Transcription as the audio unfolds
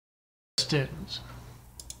students.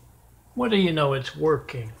 What do you know? It's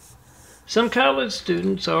working. Some college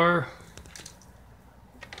students are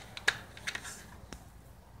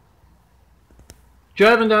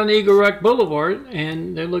driving down Eagle Rock Boulevard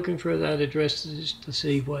and they're looking for that address to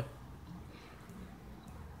see what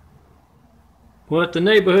the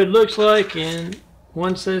neighborhood looks like, and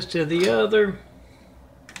one says to the other,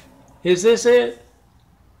 "Is this it?"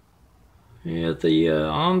 Yeah, the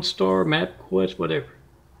OnStar, MapQuest, whatever.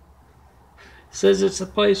 Says it's the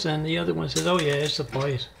place, and the other one says, "Oh yeah, it's the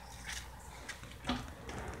place." A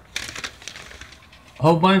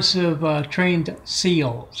whole bunch of trained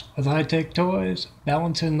seals with high-tech toys,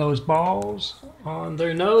 balancing those balls on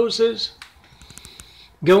their noses,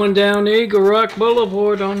 going down Eagle Rock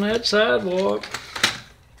Boulevard on that sidewalk.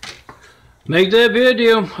 Make that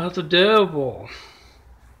video of the devil.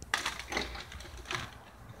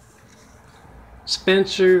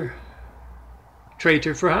 Spencer,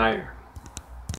 traitor for hire.